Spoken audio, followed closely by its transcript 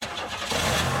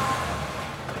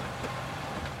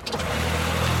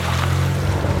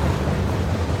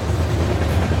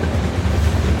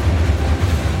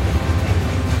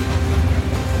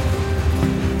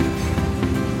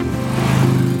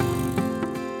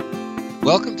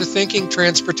Welcome to Thinking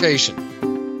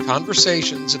Transportation,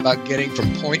 conversations about getting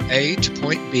from point A to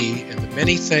point B and the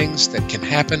many things that can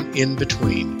happen in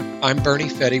between. I'm Bernie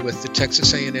Fetty with the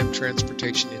Texas A&M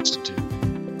Transportation Institute.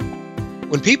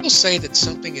 When people say that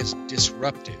something is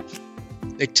disruptive,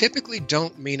 they typically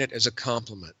don't mean it as a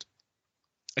compliment.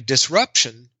 A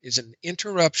disruption is an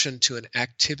interruption to an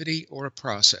activity or a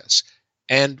process.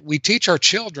 And we teach our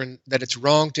children that it's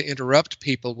wrong to interrupt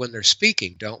people when they're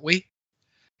speaking, don't we?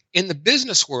 In the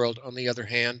business world, on the other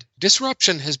hand,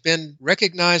 disruption has been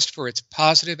recognized for its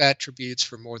positive attributes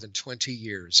for more than 20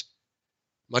 years.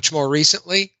 Much more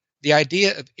recently, the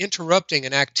idea of interrupting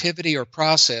an activity or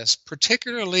process,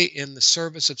 particularly in the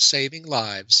service of saving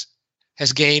lives,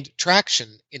 has gained traction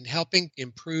in helping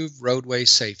improve roadway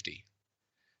safety.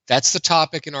 That's the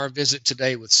topic in our visit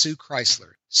today with Sue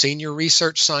Chrysler, Senior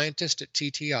Research Scientist at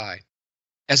TTI.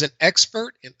 As an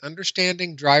expert in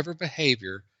understanding driver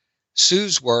behavior,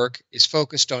 Sue's work is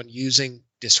focused on using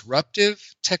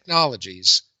disruptive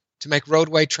technologies to make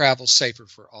roadway travel safer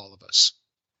for all of us.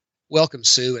 Welcome,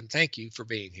 Sue, and thank you for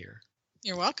being here.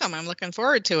 You're welcome. I'm looking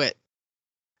forward to it.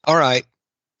 All right.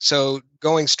 So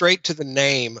going straight to the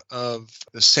name of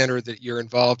the center that you're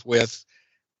involved with,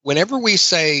 whenever we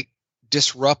say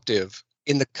disruptive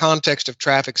in the context of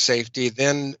traffic safety,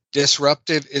 then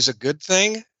disruptive is a good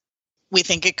thing? We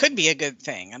think it could be a good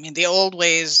thing. I mean, the old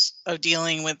ways of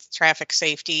dealing with traffic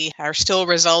safety are still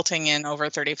resulting in over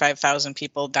 35,000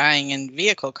 people dying in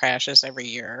vehicle crashes every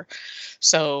year.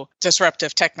 So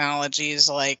disruptive technologies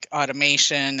like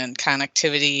automation and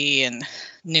connectivity and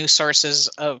new sources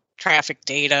of traffic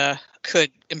data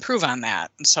could improve on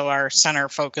that. And so our center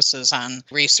focuses on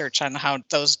research on how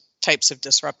those types of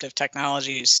disruptive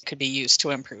technologies could be used to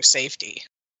improve safety.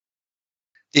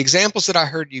 The examples that I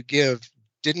heard you give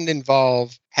didn't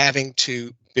involve having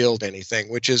to build anything,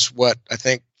 which is what I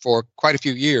think for quite a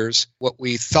few years, what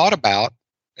we thought about,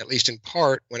 at least in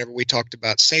part, whenever we talked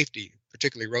about safety,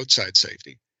 particularly roadside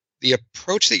safety. The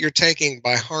approach that you're taking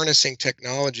by harnessing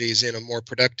technologies in a more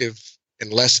productive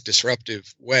and less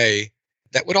disruptive way,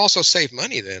 that would also save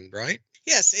money then, right?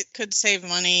 Yes, it could save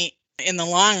money in the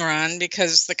long run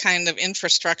because the kind of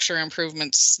infrastructure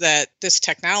improvements that this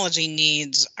technology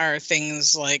needs are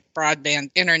things like broadband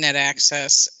internet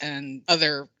access and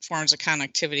other forms of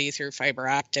connectivity through fiber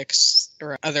optics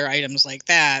or other items like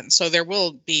that. And so there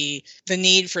will be the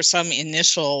need for some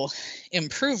initial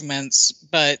improvements,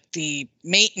 but the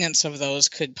maintenance of those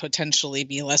could potentially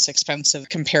be less expensive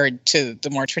compared to the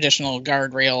more traditional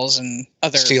guardrails and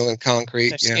other steel and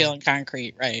concrete. Steel and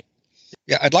concrete, right.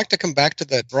 Yeah, I'd like to come back to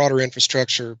that broader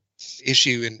infrastructure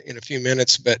issue in a few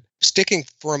minutes, but sticking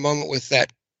for a moment with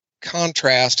that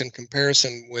contrast and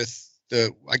comparison with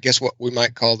what we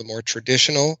might call the more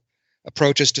traditional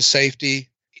approaches to safety.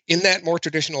 In that more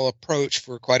traditional approach,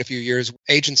 for quite a few years,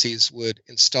 agencies would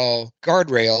install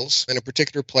guardrails in a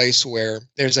particular place where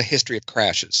there's a history of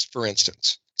crashes, for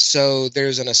instance. So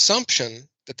there's an assumption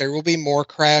that there will be more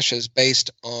crashes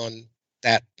based on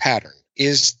that pattern.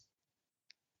 Is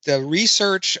the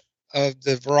research of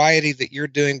the variety that you're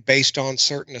doing based on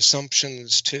certain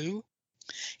assumptions too?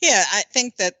 Yeah, I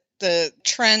think that the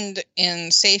trend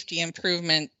in safety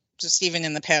improvement, just even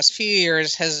in the past few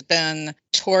years, has been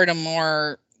toward a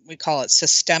more, we call it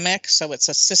systemic. So it's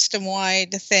a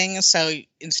system-wide thing. So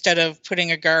instead of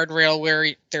putting a guardrail where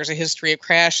there's a history of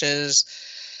crashes,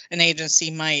 an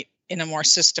agency might, in a more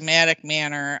systematic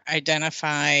manner,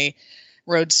 identify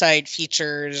roadside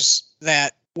features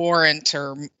that warrant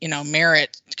or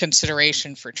merit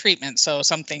consideration for treatment. So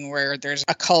something where there's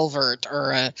a culvert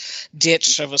or a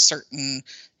ditch of a certain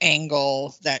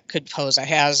angle that could pose a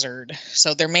hazard.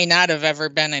 So there may not have ever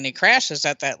been any crashes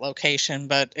at that location,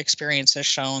 but experience has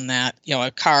shown that a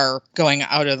car going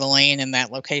out of the lane in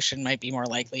that location might be more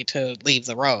likely to leave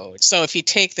the road. So if you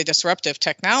take the disruptive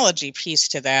technology piece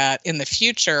to that, in the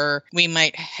future we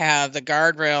might have the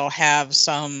guardrail have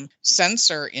some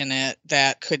sensor in it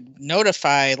that could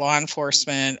notify law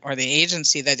enforcement or the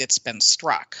agency that it's been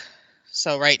struck.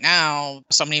 So right now,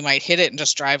 somebody might hit it and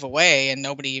just drive away and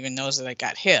nobody even knows that it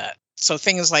got hit. So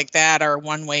things like that are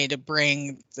one way to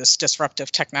bring this disruptive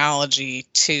technology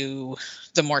to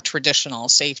the more traditional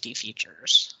safety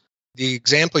features. The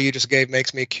example you just gave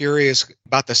makes me curious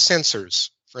about the sensors,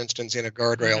 for instance, in a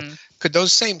guardrail. Mm-hmm. Could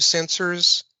those same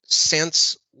sensors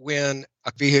sense when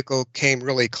a vehicle came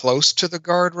really close to the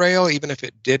guardrail, even if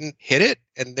it didn't hit it?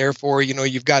 And therefore,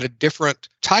 you've got a different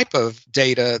type of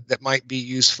data that might be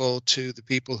useful to the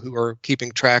people who are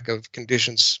keeping track of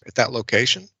conditions at that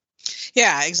location?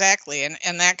 Yeah, exactly.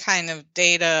 And that kind of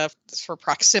data for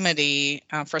proximity,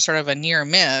 for sort of a near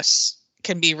miss,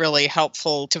 can be really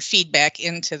helpful to feed back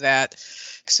into that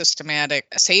systematic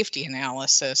safety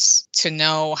analysis to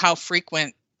know how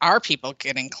frequent are people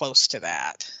getting close to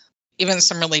that. Even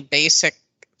some really basic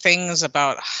things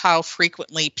about how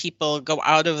frequently people go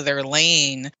out of their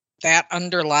lane, that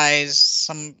underlies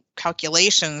some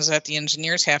calculations that the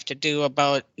engineers have to do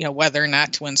about, whether or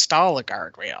not to install a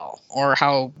guardrail or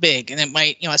how big. And it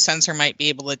might, a sensor might be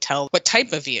able to tell what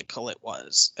type of vehicle it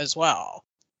was as well.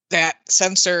 That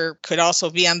sensor could also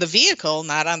be on the vehicle,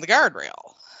 not on the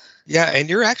guardrail. Yeah, and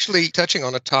you're actually touching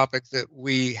on a topic that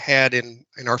we had in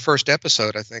our first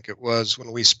episode, I think it was,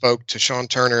 when we spoke to Sean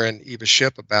Turner and Eva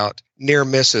Shipp about near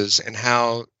misses and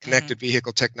how connected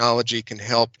vehicle technology can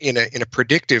help in a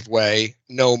predictive way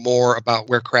know more about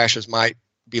where crashes might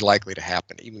be likely to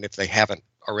happen, even if they haven't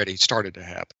already started to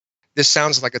happen. This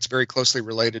sounds like it's very closely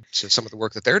related to some of the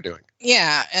work that they're doing.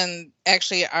 Yeah, and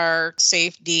actually our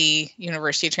SAFE-D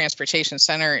University Transportation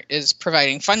Center is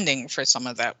providing funding for some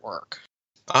of that work.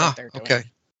 Okay.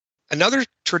 Another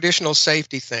traditional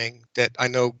safety thing that I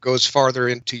know goes farther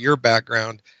into your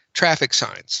background, traffic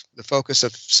signs, the focus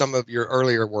of some of your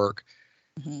earlier work.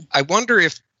 I wonder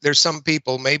if there's some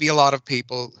people, maybe a lot of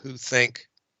people, who think,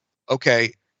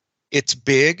 okay, it's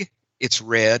big, it's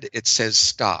red, it says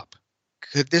stop.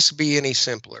 Could this be any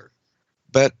simpler?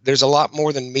 But there's a lot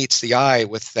more than meets the eye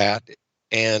with that,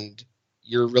 and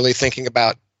you're really thinking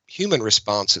about human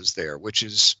responses there, which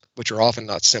are often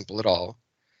not simple at all.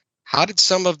 How did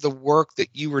some of the work that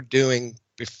you were doing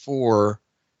before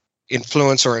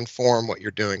influence or inform what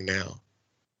you're doing now?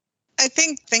 I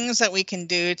think things that we can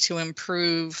do to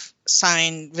improve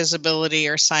sign visibility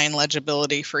or sign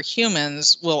legibility for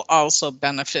humans will also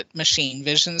benefit machine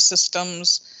vision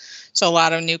systems. So a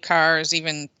lot of new cars,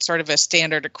 even sort of as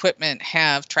standard equipment,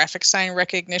 have traffic sign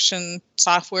recognition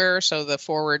software. So the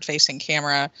forward-facing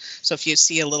camera. So if you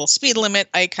see a little speed limit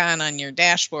icon on your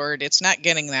dashboard, it's not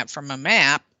getting that from a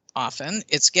map. Often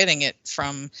it's getting it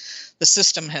from the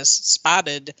system has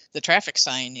spotted the traffic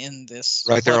sign in this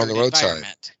right there on the roadside.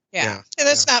 Yeah. And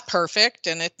it's not perfect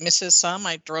and it misses some.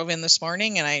 I drove in this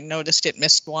morning and I noticed it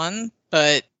missed one,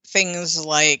 but things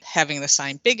like having the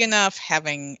sign big enough,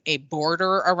 having a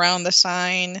border around the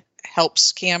sign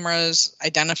helps cameras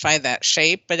identify that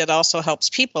shape, but it also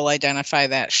helps people identify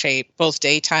that shape both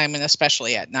daytime and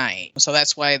especially at night. So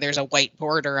that's why there's a white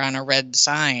border on a red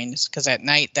sign, because at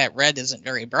night that red isn't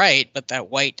very bright, but that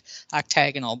white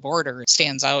octagonal border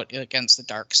stands out against the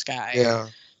dark sky. Yeah,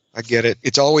 I get it.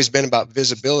 It's always been about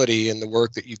visibility in the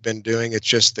work that you've been doing. It's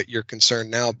just that you're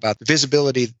concerned now about the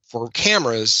visibility for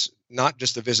cameras, not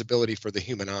just the visibility for the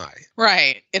human eye.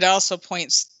 Right. It also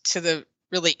points to the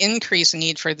really increased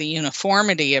need for the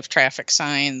uniformity of traffic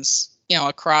signs,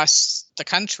 across the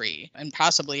country and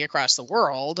possibly across the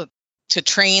world, to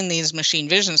train these machine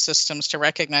vision systems to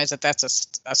recognize that that's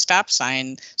a stop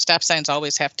sign. Stop signs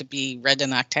always have to be red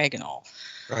and octagonal.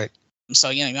 Right. So,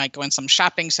 you might go in some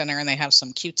shopping center and they have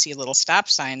some cutesy little stop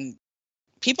sign.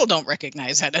 People don't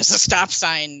recognize that as a stop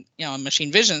sign. A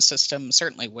machine vision system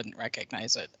certainly wouldn't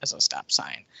recognize it as a stop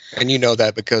sign. And you know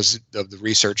that because of the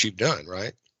research you've done,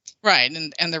 right? Right,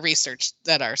 and the research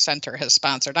that our center has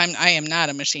sponsored. I am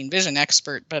not a machine vision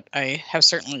expert, but I have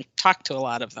certainly talked to a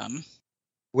lot of them.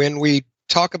 When we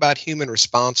talk about human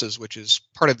responses, which is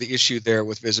part of the issue there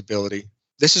with visibility,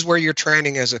 this is where your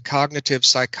training as a cognitive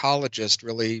psychologist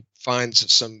really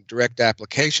finds some direct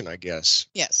application, I guess.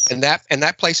 Yes. And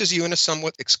that places you in a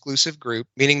somewhat exclusive group,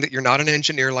 meaning that you're not an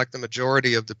engineer like the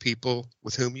majority of the people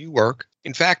with whom you work.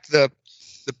 In fact, the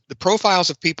profiles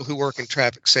of people who work in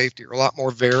traffic safety are a lot more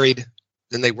varied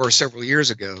than they were several years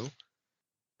ago.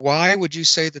 Why would you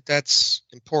say that that's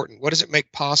important? What does it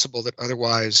make possible that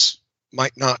otherwise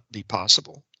might not be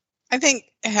possible? I think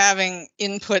having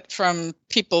input from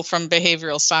people from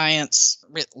behavioral science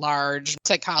writ large,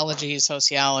 psychology,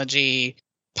 sociology,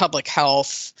 public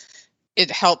health,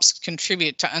 it helps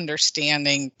contribute to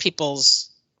understanding people's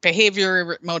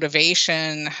behavior,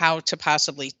 motivation, how to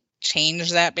possibly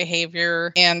change that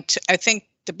behavior. And I think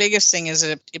the biggest thing is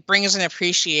that it brings an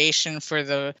appreciation for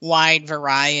the wide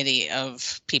variety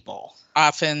of people.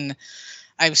 Often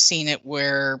I've seen it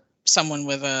where someone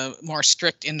with a more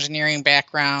strict engineering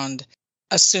background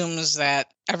assumes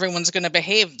that everyone's going to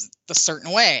behave the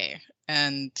certain way.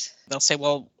 And they'll say,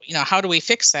 well, how do we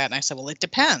fix that? And I say, well, it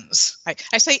depends.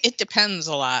 I say it depends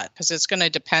a lot because it's going to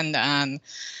depend on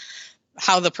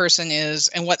how the person is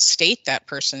and what state that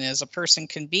person is. A person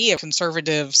can be a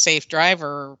conservative, safe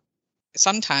driver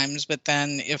sometimes, but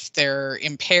then if they're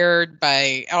impaired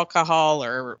by alcohol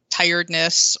or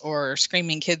tiredness or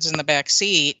screaming kids in the back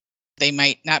seat, they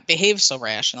might not behave so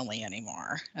rationally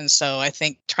anymore. And so I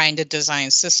think trying to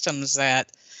design systems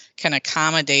that can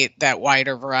accommodate that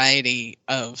wider variety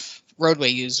of roadway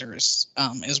users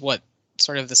is what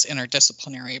sort of this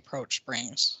interdisciplinary approach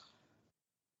brings.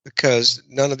 Because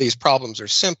none of these problems are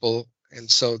simple, and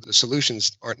so the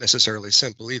solutions aren't necessarily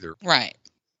simple either. Right.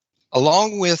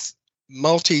 Along with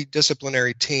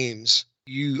multidisciplinary teams,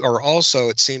 you are also,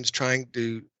 it seems, trying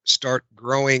to start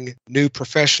growing new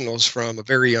professionals from a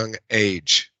very young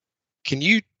age. Can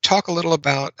you talk a little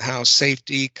about how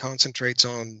safety concentrates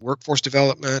on workforce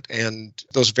development and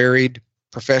those varied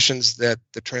professions that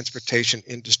the transportation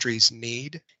industries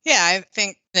need? Yeah, I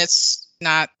think it's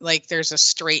not like there's a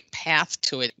straight path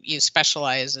to it. You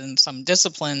specialize in some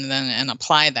discipline and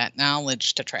apply that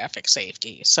knowledge to traffic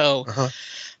safety. So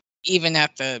even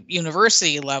at the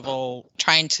university level,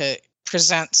 trying to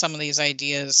present some of these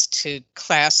ideas to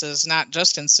classes, not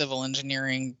just in civil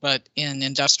engineering, but in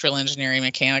industrial engineering,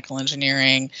 mechanical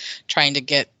engineering, trying to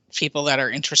get people that are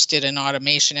interested in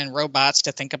automation and robots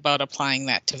to think about applying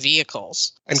that to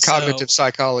vehicles. And cognitive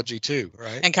psychology too,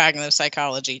 right? And cognitive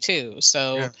psychology too.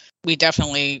 So we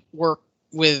definitely work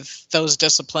with those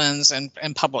disciplines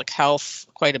and public health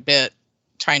quite a bit,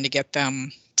 trying to get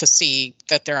them to see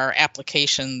that there are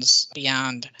applications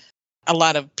beyond. A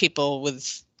lot of people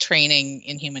with training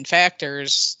in human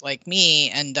factors like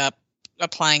me end up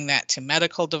applying that to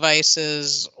medical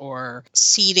devices or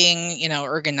seating,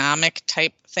 ergonomic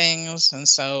type things. And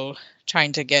so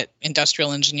trying to get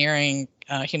industrial engineering,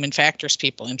 human factors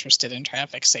people interested in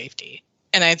traffic safety.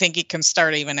 And I think you can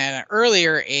start even at an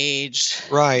earlier age.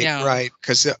 Right.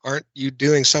 Because aren't you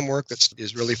doing some work that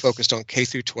is really focused on K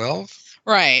through 12?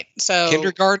 Right. So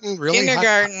kindergarten, really?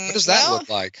 Kindergarten. What does that look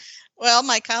like? Well,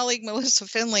 my colleague Melissa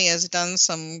Finley has done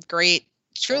some great,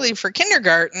 truly for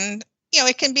kindergarten.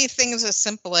 It can be things as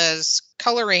simple as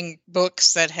coloring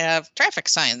books that have traffic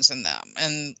signs in them,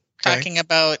 and talking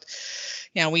about,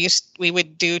 we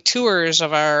would do tours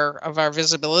of our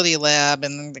visibility lab,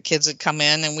 and the kids would come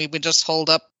in, and we would just hold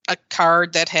up a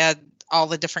card that had all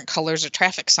the different colors of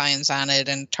traffic signs on it,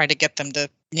 and try to get them to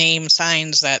name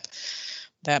signs that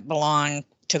belong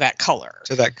to that color.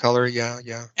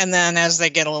 Yeah. And then as they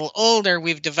get a little older,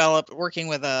 we've developed, working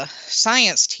with a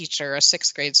science teacher, a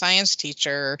 6th grade science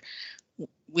teacher,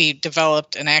 we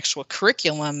developed an actual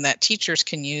curriculum that teachers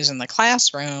can use in the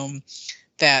classroom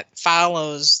that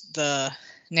follows the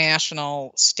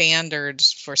national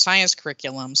standards for science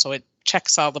curriculum. So it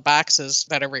checks all the boxes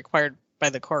that are required by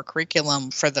the core curriculum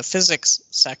for the physics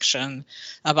section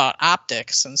about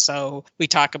optics. And so we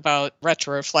talk about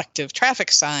retroreflective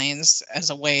traffic signs as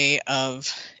a way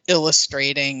of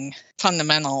illustrating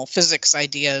fundamental physics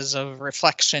ideas of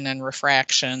reflection and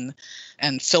refraction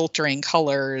and filtering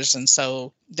colors. And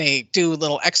so they do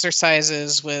little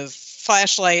exercises with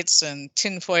flashlights and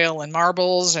tinfoil and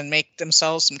marbles and make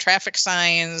themselves some traffic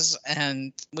signs.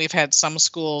 And we've had some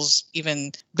schools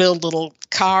even build little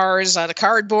cars out of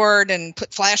cardboard and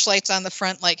put flashlights on the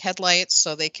front like headlights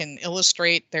so they can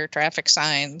illustrate their traffic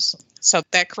signs. So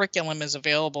that curriculum is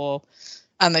available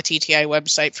on the TTI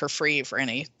website for free for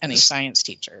any science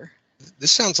teacher.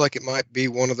 This sounds like it might be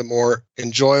one of the more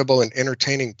enjoyable and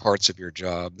entertaining parts of your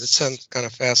job. This sounds kind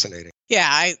of fascinating.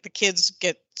 Yeah, the kids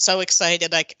get so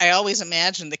excited. I always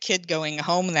imagine the kid going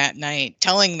home that night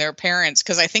telling their parents,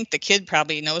 because I think the kid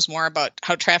probably knows more about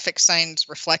how traffic signs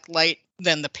reflect light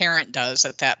than the parent does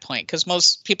at that point, because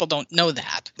most people don't know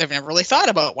that. They've never really thought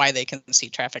about why they can see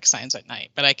traffic signs at night.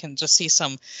 But I can just see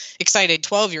some excited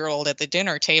 12-year-old at the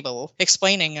dinner table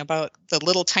explaining about the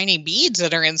little tiny beads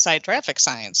that are inside traffic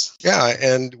signs. Yeah,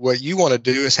 and what you want to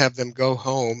do is have them go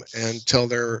home and tell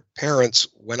their parents,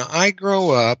 when I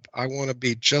grow up, I want to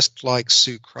be just like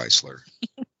Sue Chrysler.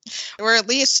 Or at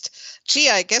least,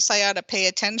 I guess I ought to pay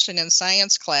attention in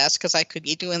science class because I could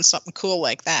be doing something cool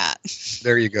like that.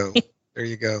 There you go. There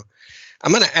you go.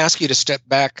 I'm going to ask you to step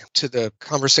back to the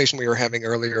conversation we were having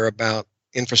earlier about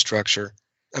infrastructure.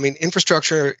 I mean,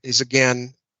 infrastructure is,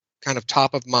 again, kind of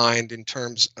top of mind in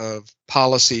terms of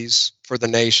policies for the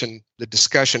nation. The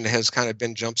discussion has kind of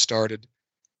been jump-started.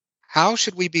 How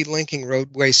should we be linking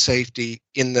roadway safety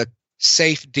in the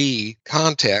SAFE-D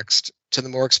context to the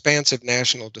more expansive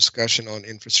national discussion on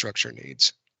infrastructure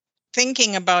needs?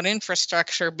 Thinking about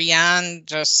infrastructure beyond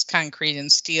just concrete and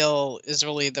steel is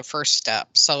really the first step.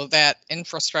 So that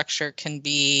infrastructure can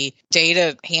be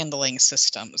data handling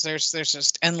systems. There's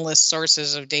just endless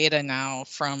sources of data now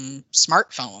from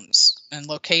smartphones and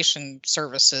location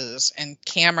services and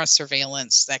camera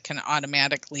surveillance that can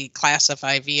automatically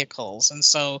classify vehicles. And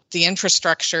so the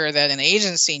infrastructure that an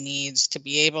agency needs to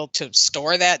be able to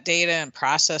store that data and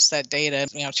process that data,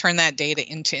 turn that data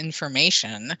into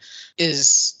information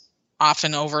is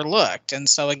often overlooked. And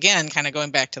so again, kind of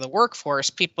going back to the workforce,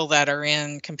 people that are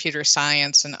in computer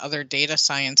science and other data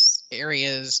science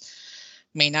areas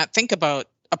may not think about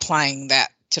applying that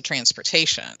to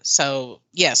transportation. So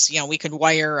yes, we could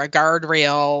wire a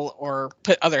guardrail or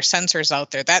put other sensors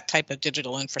out there, that type of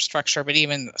digital infrastructure, but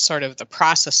even sort of the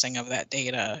processing of that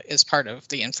data is part of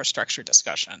the infrastructure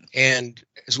discussion. And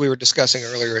as we were discussing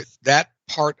earlier, that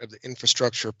part of the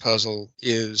infrastructure puzzle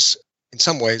is in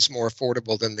some ways more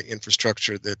affordable than the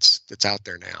infrastructure that's out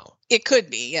there now. It could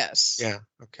be, yes. Yeah,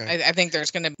 okay. I think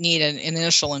there's going to need an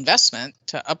initial investment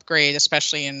to upgrade,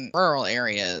 especially in rural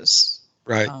areas.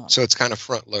 Right. So it's kind of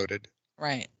front loaded.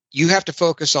 Right. You have to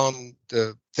focus on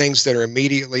the things that are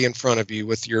immediately in front of you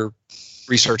with your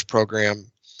research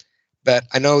program. But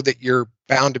I know that you're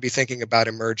bound to be thinking about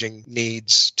emerging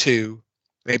needs too,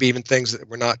 maybe even things that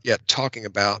we're not yet talking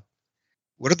about.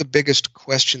 What are the biggest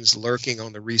questions lurking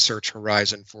on the research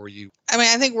horizon for you?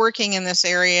 I think working in this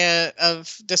area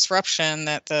of disruption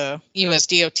that the U.S.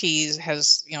 DOT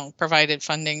has, provided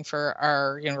funding for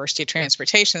our University of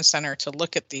Transportation Center to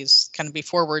look at these kind of be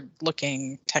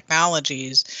forward-looking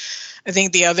technologies. I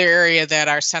think the other area that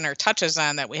our center touches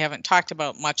on that we haven't talked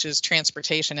about much is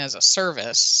transportation as a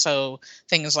service. So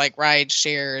things like ride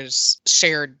shares,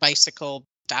 shared bicycle,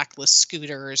 dockless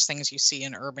scooters, things you see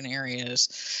in urban areas.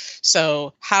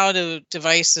 So how do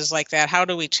devices like that, how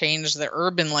do we change the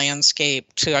urban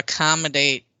landscape to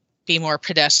accommodate, be more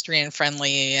pedestrian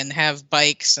friendly and have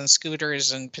bikes and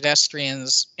scooters and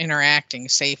pedestrians interacting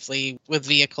safely with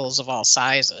vehicles of all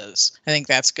sizes? I think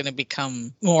that's going to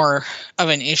become more of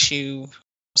an issue,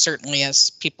 certainly as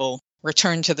people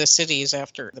return to the cities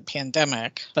after the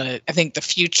pandemic. But I think the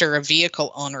future of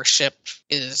vehicle ownership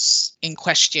is in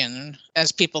question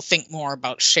as people think more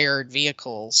about shared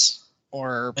vehicles,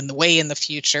 or in the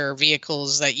future,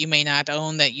 vehicles that you may not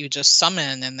own that you just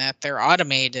summon and that they're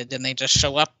automated and they just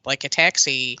show up like a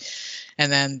taxi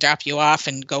and then drop you off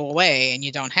and go away and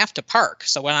you don't have to park.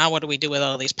 So now what do we do with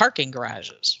all these parking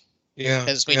garages? Yeah.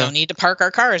 Because we don't need to park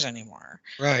our cars anymore.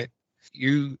 Right.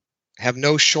 You have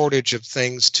no shortage of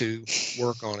things to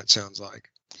work on, it sounds like.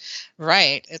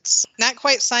 Right. It's not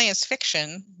quite science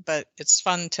fiction, but it's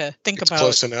fun to think about. It's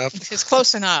close enough. It's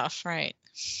close enough, right.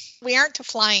 We aren't to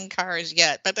flying cars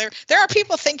yet, but there are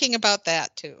people thinking about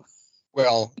that too.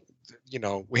 Well,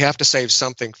 we have to save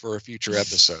something for a future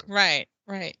episode. Right.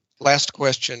 Last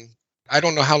question. I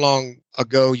don't know how long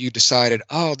ago you decided,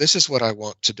 this is what I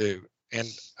want to do. And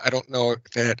I don't know if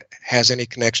that has any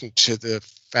connection to the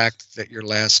fact that your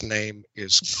last name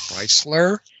is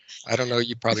Chrysler. I don't know.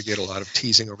 You probably get a lot of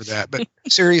teasing over that. But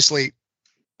seriously,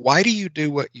 why do you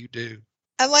do what you do?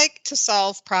 I like to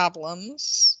solve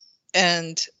problems.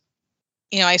 And,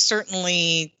 I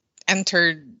certainly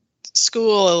entered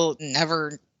school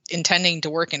never intending to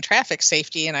work in traffic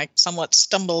safety, and I somewhat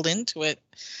stumbled into it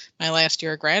my last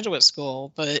year of graduate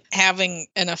school. But having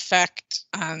an effect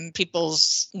on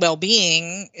people's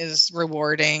well-being is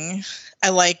rewarding. I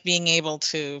like being able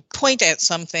to point at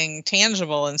something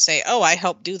tangible and say, I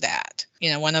helped do that.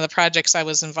 One of the projects I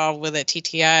was involved with at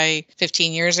TTI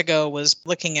 15 years ago was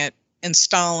looking at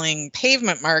installing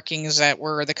pavement markings that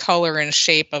were the color and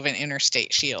shape of an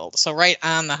interstate shield. So right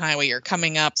on the highway, you're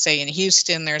coming up, say in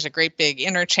Houston, there's a great big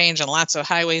interchange and lots of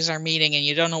highways are meeting and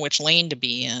you don't know which lane to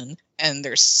be in. And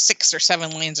there's 6 or 7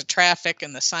 lanes of traffic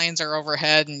and the signs are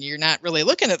overhead and you're not really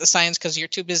looking at the signs because you're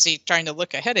too busy trying to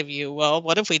look ahead of you. Well,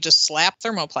 what if we just slap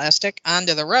thermoplastic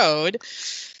onto the road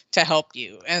to help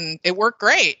you? And it worked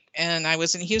great. And I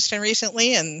was in Houston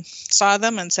recently and saw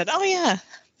them and said, yeah,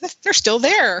 they're still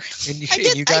there. And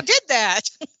I did that.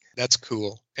 That's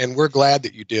cool. And we're glad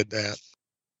that you did that.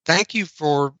 Thank you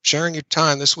for sharing your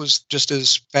time. This was just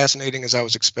as fascinating as I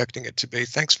was expecting it to be.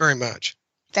 Thanks very much.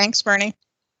 Thanks, Bernie.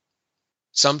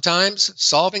 Sometimes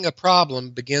solving a problem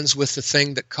begins with the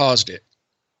thing that caused it.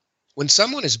 When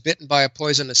someone is bitten by a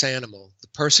poisonous animal, the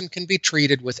person can be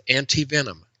treated with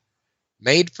antivenom,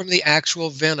 made from the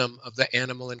actual venom of the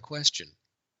animal in question.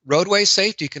 Roadway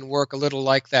safety can work a little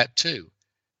like that too.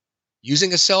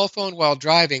 Using a cell phone while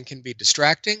driving can be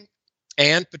distracting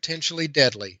and potentially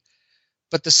deadly,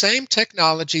 but the same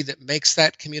technology that makes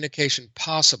that communication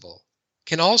possible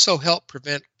can also help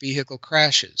prevent vehicle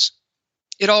crashes.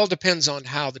 It all depends on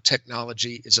how the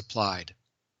technology is applied.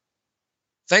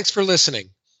 Thanks for listening.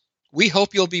 We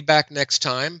hope you'll be back next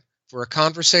time for a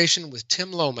conversation with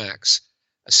Tim Lomax,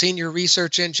 a senior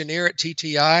research engineer at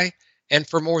TTI and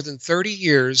for more than 30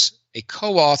 years, a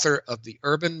co-author of the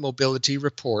Urban Mobility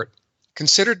Report,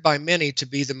 considered by many to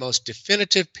be the most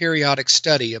definitive periodic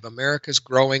study of America's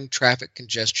growing traffic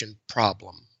congestion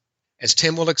problem. As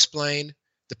Tim will explain,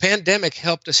 The pandemic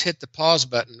helped us hit the pause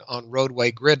button on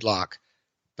roadway gridlock,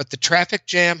 but the traffic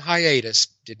jam hiatus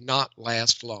did not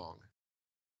last long.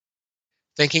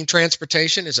 Thinking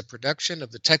Transportation is a production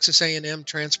of the Texas A&M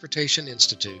Transportation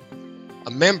Institute, a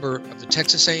member of the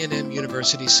Texas A&M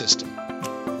University System.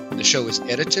 The show is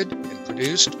edited and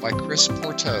produced by Chris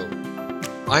Porteau.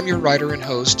 I'm your writer and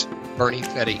host, Bernie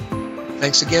Fetty.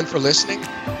 Thanks again for listening.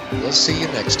 We'll see you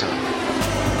next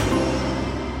time.